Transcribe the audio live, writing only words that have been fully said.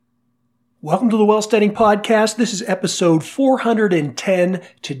Welcome to the Wealth Studying Podcast. This is episode 410.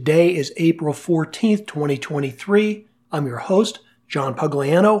 Today is April 14th, 2023. I'm your host, John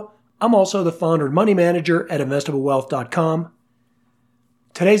Pugliano. I'm also the founder and money manager at investablewealth.com.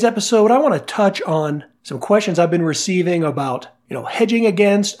 Today's episode, I want to touch on some questions I've been receiving about, hedging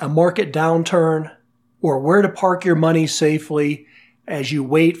against a market downturn or where to park your money safely as you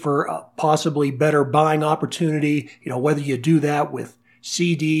wait for a possibly better buying opportunity, whether you do that with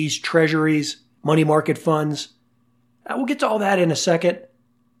CDs, treasuries, money market funds. We'll get to all that in a second.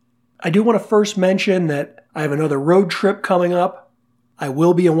 I do want to first mention that I have another road trip coming up. I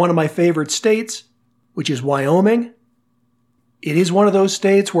will be in one of my favorite states, which is Wyoming. It is one of those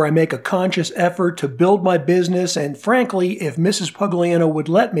states where I make a conscious effort to build my business, and frankly, if Mrs. Pugliano would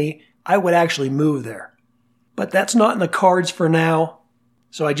let me, I would actually move there. But that's not in the cards for now,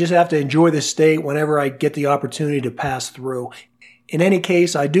 so I just have to enjoy the state whenever I get the opportunity to pass through. In any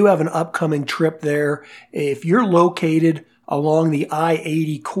case, I do have an upcoming trip there. If you're located along the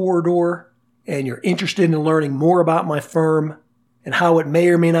I-80 corridor and you're interested in learning more about my firm and how it may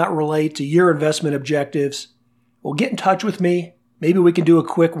or may not relate to your investment objectives, well, get in touch with me. Maybe we can do a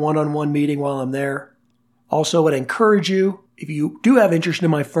quick one-on-one meeting while I'm there. Also, I'd encourage you, if you do have interest in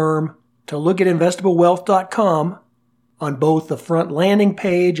my firm, to look at investablewealth.com on both the front landing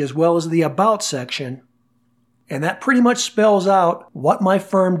page as well as the About section. And that pretty much spells out what my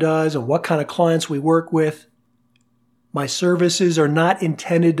firm does and what kind of clients we work with. My services are not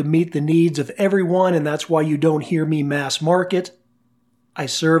intended to meet the needs of everyone, and that's why you don't hear me mass market. I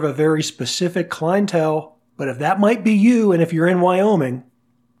serve a very specific clientele, but if that might be you and if you're in Wyoming,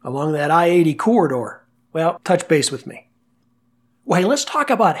 along that I-80 corridor, well, touch base with me. Well, hey, let's talk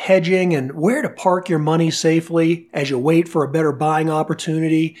about hedging and where to park your money safely as you wait for a better buying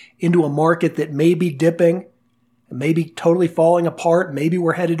opportunity into a market that may be dipping. Maybe totally falling apart. Maybe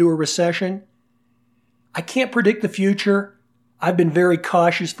we're headed to a recession. I can't predict the future. I've been very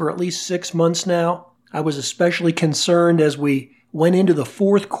cautious for at least 6 months now. I was especially concerned as we went into the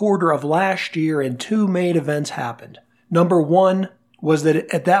fourth quarter of last year and two main events happened. Number one was that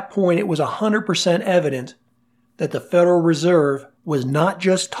at that point it was 100% evident that the Federal Reserve was not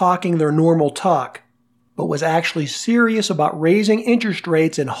just talking their normal talk, but was actually serious about raising interest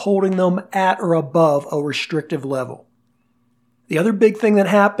rates and holding them at or above a restrictive level. The other big thing that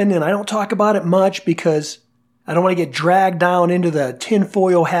happened, and I don't talk about it much because I don't want to get dragged down into the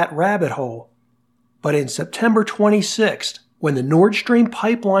tinfoil hat rabbit hole, but in September 26th, when the Nord Stream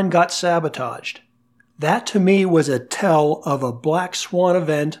pipeline got sabotaged, that to me was a tell of a black swan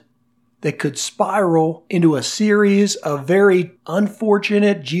event that could spiral into a series of very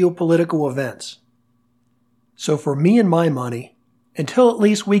unfortunate geopolitical events. So for me and my money, until at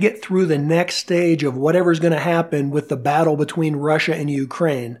least we get through the next stage of whatever's going to happen with the battle between Russia and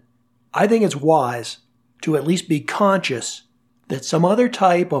Ukraine, I think it's wise to at least be conscious that some other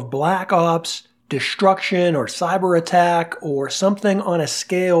type of black ops, destruction, or cyber attack, or something on a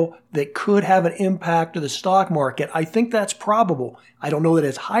scale that could have an impact to the stock market, I think that's probable. I don't know that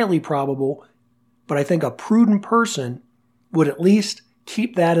it's highly probable, but I think a prudent person would at least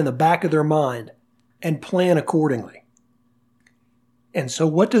keep that in the back of their mind and plan accordingly. And so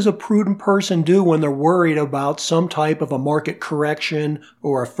what does a prudent person do when they're worried about some type of a market correction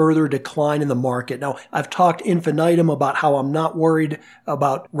or a further decline in the market? Now, I've talked infinitum about how I'm not worried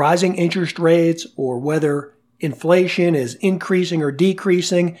about rising interest rates or whether inflation is increasing or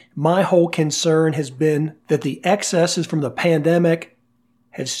decreasing. My whole concern has been that the excesses from the pandemic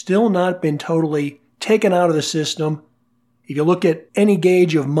have still not been totally taken out of the system. If you look at any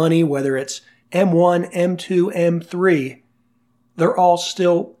gauge of money, whether it's M1, M2, M3, they're all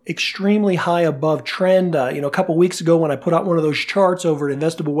still extremely high above trend. A couple weeks ago when I put out one of those charts over at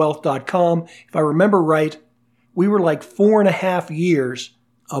investablewealth.com, if I remember right, we were like 4.5 years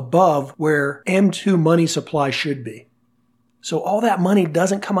above where M2 money supply should be. So all that money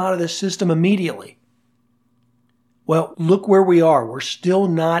doesn't come out of the system immediately. Well, look where we are. We're still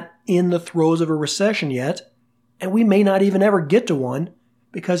not in the throes of a recession yet, and we may not even ever get to one,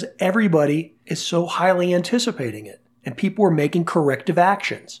 because everybody is so highly anticipating it, and people are making corrective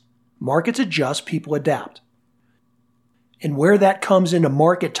actions. Markets adjust, people adapt. And where that comes into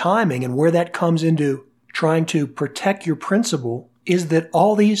market timing and where that comes into trying to protect your principal is that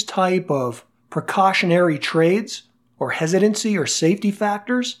all these type of precautionary trades or hesitancy or safety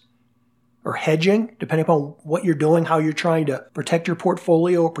factors or hedging, depending upon what you're doing, how you're trying to protect your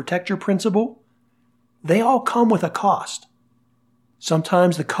portfolio or protect your principal, they all come with a cost.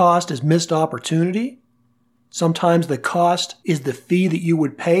 Sometimes the cost is missed opportunity. Sometimes the cost is the fee that you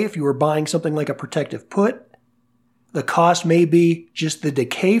would pay if you were buying something like a protective put. The cost may be just the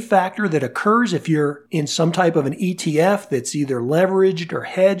decay factor that occurs if you're in some type of an ETF that's either leveraged or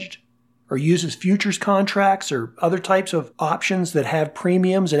hedged or uses futures contracts or other types of options that have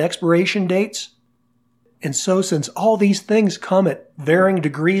premiums and expiration dates. And so since all these things come at varying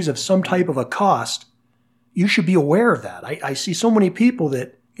degrees of some type of a cost, you should be aware of that. I see so many people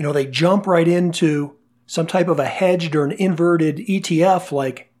that, they jump right into some type of a hedged or an inverted ETF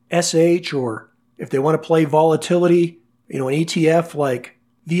like SH, or if they want to play volatility, an ETF like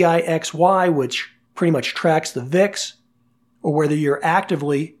VIXY, which pretty much tracks the VIX, or whether you're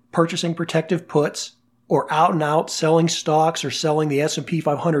actively purchasing protective puts or out and out selling stocks or selling the S&P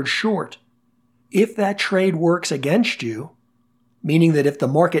 500 short. If that trade works against you, meaning that if the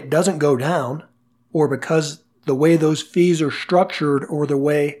market doesn't go down, or because the way those fees are structured or the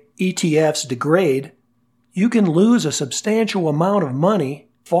way ETFs degrade, you can lose a substantial amount of money,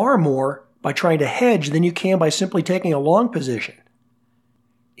 far more, by trying to hedge than you can by simply taking a long position.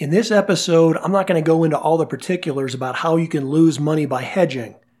 In this episode, I'm not going to go into all the particulars about how you can lose money by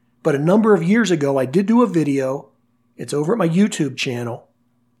hedging, but a number of years ago I did do a video. It's over at my YouTube channel.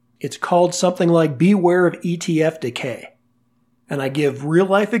 It's called something like Beware of ETF Decay. And I give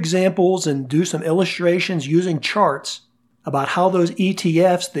real-life examples and do some illustrations using charts about how those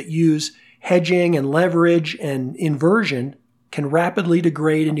ETFs that use hedging and leverage and inversion can rapidly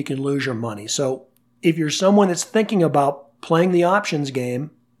degrade and you can lose your money. So if you're someone that's thinking about playing the options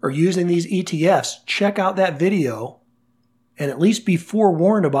game or using these ETFs, check out that video and at least be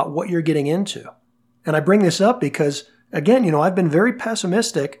forewarned about what you're getting into. And I bring this up because, again, I've been very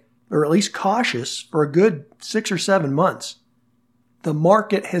pessimistic, or at least cautious, for a good 6 or 7 months. The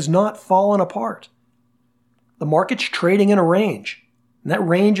market has not fallen apart. The market's trading in a range, and that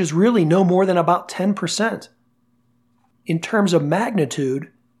range is really no more than about 10%. In terms of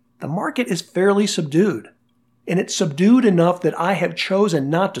magnitude, the market is fairly subdued, and it's subdued enough that I have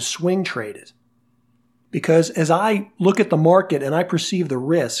chosen not to swing trade it. Because as I look at the market and I perceive the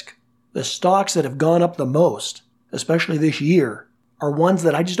risk, the stocks that have gone up the most, especially this year, are ones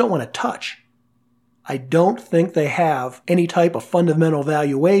that I just don't want to touch. I don't think they have any type of fundamental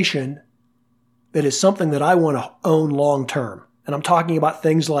valuation that is something that I want to own long term. And I'm talking about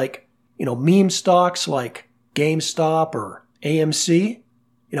things like, meme stocks like GameStop or AMC.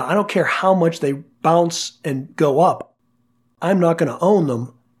 I don't care how much they bounce and go up. I'm not going to own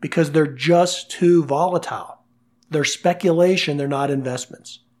them because they're just too volatile. They're speculation, they're not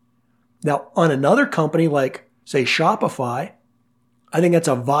investments. Now, on another company like, say, Shopify, I think that's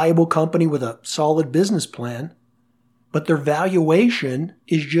a viable company with a solid business plan, but their valuation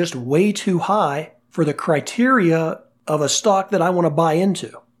is just way too high for the criteria of a stock that I want to buy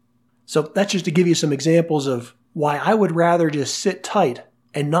into. So that's just to give you some examples of why I would rather just sit tight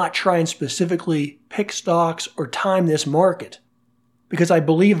and not try and specifically pick stocks or time this market, because I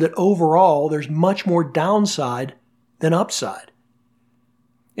believe that overall there's much more downside than upside.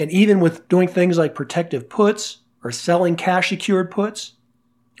 And even with doing things like protective puts, or selling cash secured puts,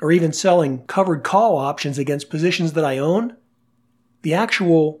 or even selling covered call options against positions that I own, the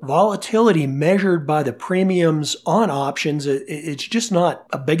actual volatility measured by the premiums on options, it's just not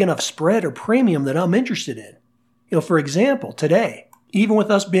a big enough spread or premium that I'm interested in. For example, today, even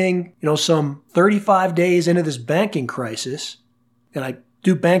with us being, some 35 days into this banking crisis, and I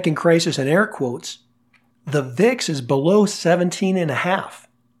do banking crisis in air quotes, the VIX is below 17.5.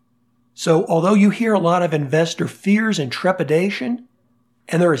 So although you hear a lot of investor fears and trepidation,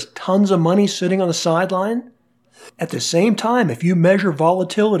 and there is tons of money sitting on the sideline, at the same time, if you measure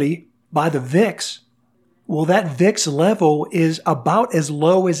volatility by the VIX, well, that VIX level is about as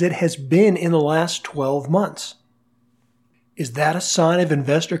low as it has been in the last 12 months. Is that a sign of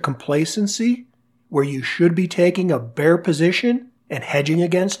investor complacency, where you should be taking a bear position and hedging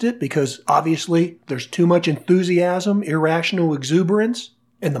against it because obviously there's too much enthusiasm, irrational exuberance,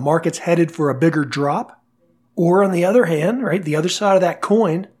 and the market's headed for a bigger drop? Or on the other hand, right, the other side of that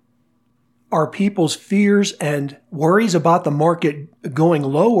coin, are people's fears and worries about the market going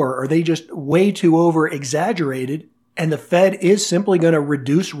lower? Are they just way too over exaggerated? And the Fed is simply going to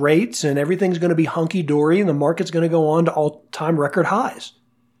reduce rates and everything's going to be hunky-dory and the market's going to go on to all-time record highs.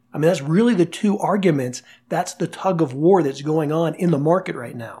 I mean, that's really the two arguments. That's the tug of war that's going on in the market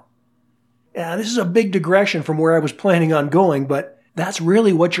right now. Yeah, this is a big digression from where I was planning on going, but that's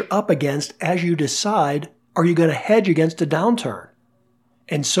really what you're up against as you decide, are you going to hedge against a downturn?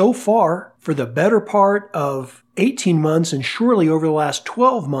 And so far, for the better part of 18 months and surely over the last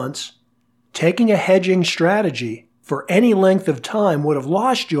 12 months, taking a hedging strategy for any length of time would have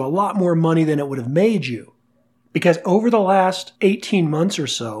lost you a lot more money than it would have made you. Because over the last 18 months or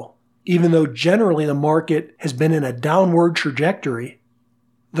so, even though generally the market has been in a downward trajectory,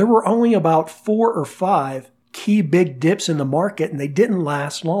 there were only about 4 or 5 key big dips in the market, and they didn't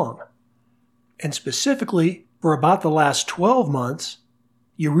last long. And specifically, for about the last 12 months,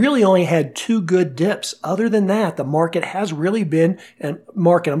 you really only had 2 good dips. Other than that, the market has really been, and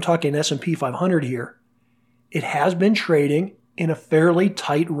market, I'm talking S&P 500 here, it has been trading in a fairly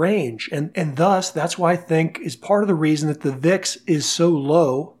tight range. And thus, that's why I think is part of the reason that the VIX is so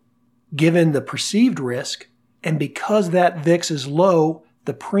low, given the perceived risk. And because that VIX is low,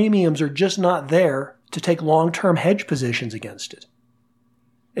 the premiums are just not there to take long-term hedge positions against it.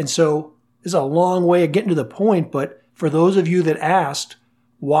 And so, this is a long way of getting to the point, but for those of you that asked,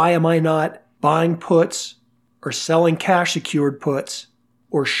 why am I not buying puts or selling cash secured puts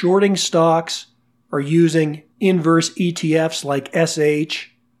or shorting stocks or using inverse ETFs like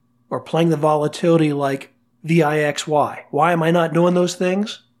SH or playing the volatility like VIXY? Why am I not doing those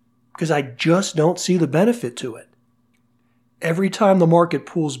things? Because I just don't see the benefit to it. Every time the market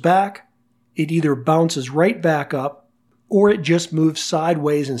pulls back, it either bounces right back up or it just moves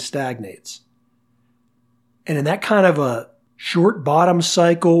sideways and stagnates. And in that kind of a short bottom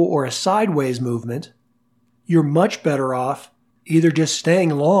cycle or a sideways movement, you're much better off either just staying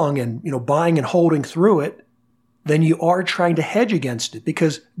long and buying and holding through it than you are trying to hedge against it,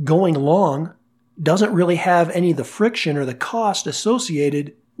 because going long doesn't really have any of the friction or the cost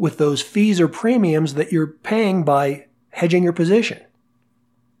associated with those fees or premiums that you're paying by hedging your position.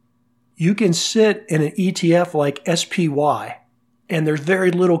 You can sit in an ETF like SPY, and there's very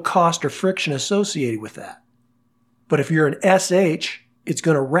little cost or friction associated with that. But if you're an SH, it's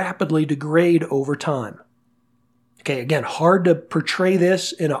going to rapidly degrade over time. Okay, again, hard to portray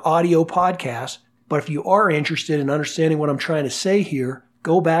this in an audio podcast, but if you are interested in understanding what I'm trying to say here,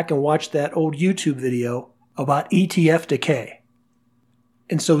 go back and watch that old YouTube video about ETF decay.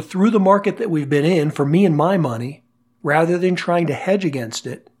 And so through the market that we've been in, for me and my money, rather than trying to hedge against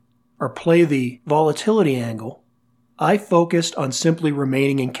it or play the volatility angle, I focused on simply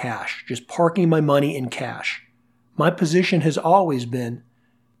remaining in cash, just parking my money in cash. My position has always been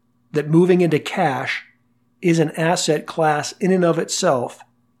that moving into cash is an asset class in and of itself,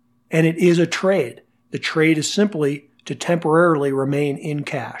 and it is a trade. The trade is simply to temporarily remain in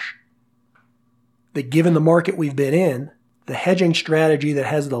cash. That given the market we've been in, the hedging strategy that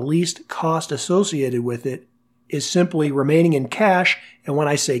has the least cost associated with it is simply remaining in cash. And when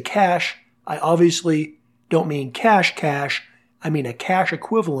I say cash, I obviously don't mean cash, I mean a cash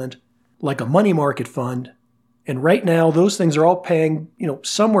equivalent like a money market fund. And right now, those things are all paying,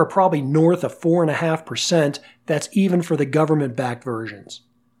 somewhere probably north of 4.5%. That's even for the government-backed versions.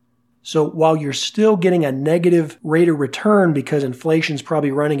 So while you're still getting a negative rate of return because inflation's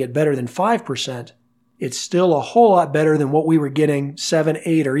probably running at better than 5%, it's still a whole lot better than what we were getting 7,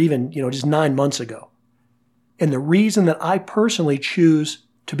 8, or even, just 9 months ago. And the reason that I personally choose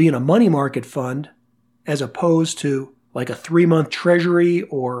to be in a money market fund as opposed to like a 3-month treasury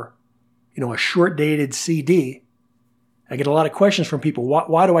or, a short-dated CD, I get a lot of questions from people.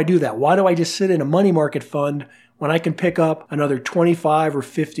 Why do I do that? Why do I just sit in a money market fund when I can pick up another 25 or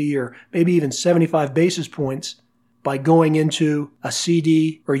 50 or maybe even 75 basis points by going into a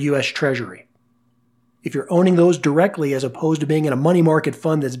CD or U.S. Treasury? If you're owning those directly as opposed to being in a money market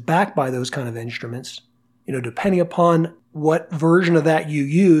fund that's backed by those kind of instruments, depending upon what version of that you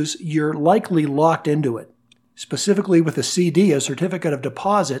use, you're likely locked into it. Specifically with a CD, a certificate of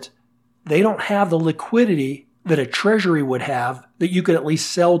deposit, they don't have the liquidity that a treasury would have that you could at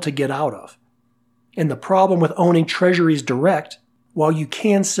least sell to get out of. And the problem with owning treasuries direct, while you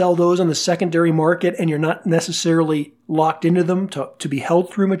can sell those on the secondary market and you're not necessarily locked into them to be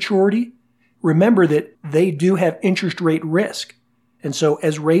held through maturity, remember that they do have interest rate risk. And so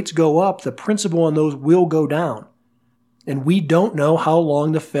as rates go up, the principal on those will go down. And we don't know how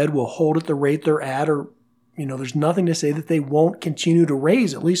long the Fed will hold at the rate they're at, or, there's nothing to say that they won't continue to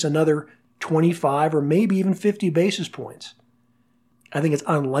raise at least another 25 or maybe even 50 basis points. I think it's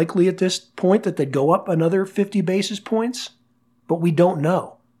unlikely at this point that they'd go up another 50 basis points, but we don't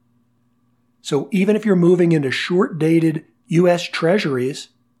know. So even if you're moving into short-dated U.S. Treasuries,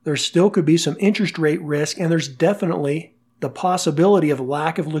 there still could be some interest rate risk, and there's definitely the possibility of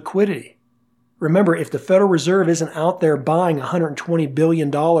lack of liquidity. Remember, if the Federal Reserve isn't out there buying $120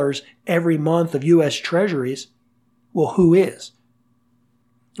 billion every month of U.S. Treasuries, well, who is?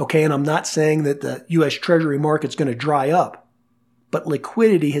 Okay, and I'm not saying that the U.S. Treasury market's going to dry up, but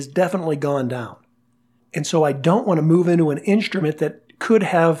liquidity has definitely gone down. And so I don't want to move into an instrument that could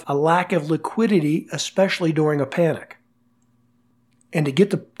have a lack of liquidity, especially during a panic. And to get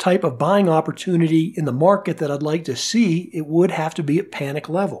the type of buying opportunity in the market that I'd like to see, it would have to be at panic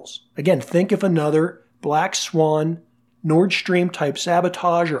levels. Again, think if another black swan, Nord Stream type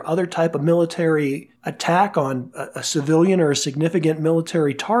sabotage or other type of military attack on a civilian or a significant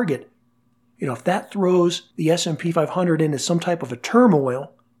military target, if that throws the S&P 500 into some type of a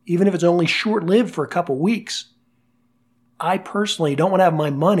turmoil, even if it's only short-lived for a couple weeks, I personally don't want to have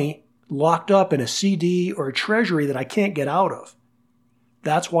my money locked up in a CD or a treasury that I can't get out of.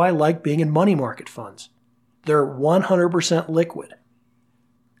 That's why I like being in money market funds. They're 100% liquid.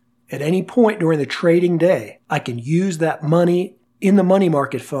 At any point during the trading day, I can use that money in the money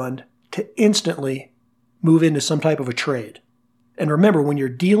market fund to instantly move into some type of a trade. And remember, when you're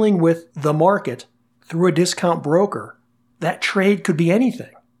dealing with the market through a discount broker, that trade could be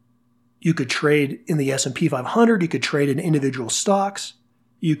anything. You could trade in the S&P 500, you could trade in individual stocks,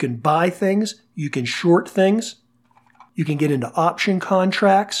 you can buy things, you can short things, you can get into option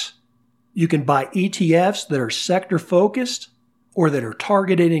contracts, you can buy ETFs that are sector focused or that are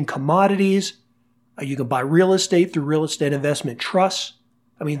targeted in commodities, you can buy real estate through real estate investment trusts.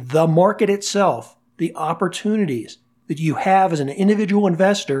 The market itself, the opportunities that you have as an individual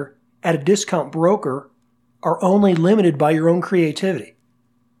investor at a discount broker are only limited by your own creativity.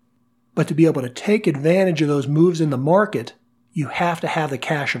 But to be able to take advantage of those moves in the market, you have to have the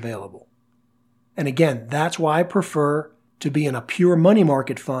cash available. And again, that's why I prefer to be in a pure money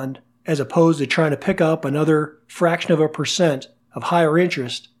market fund as opposed to trying to pick up another fraction of a percent of higher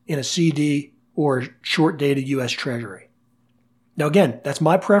interest in a CD or short-dated U.S. Treasury. Now again, that's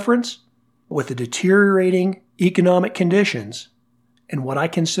my preference. With the deteriorating economic conditions and what I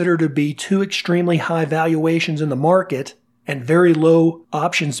consider to be two extremely high valuations in the market and very low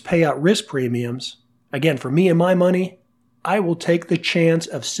options payout risk premiums, again, for me and my money, I will take the chance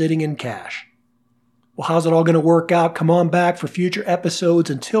of sitting in cash. Well, how's it all going to work out? Come on back for future episodes.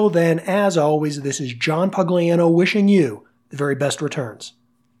 Until then, as always, this is John Pugliano wishing you the very best returns.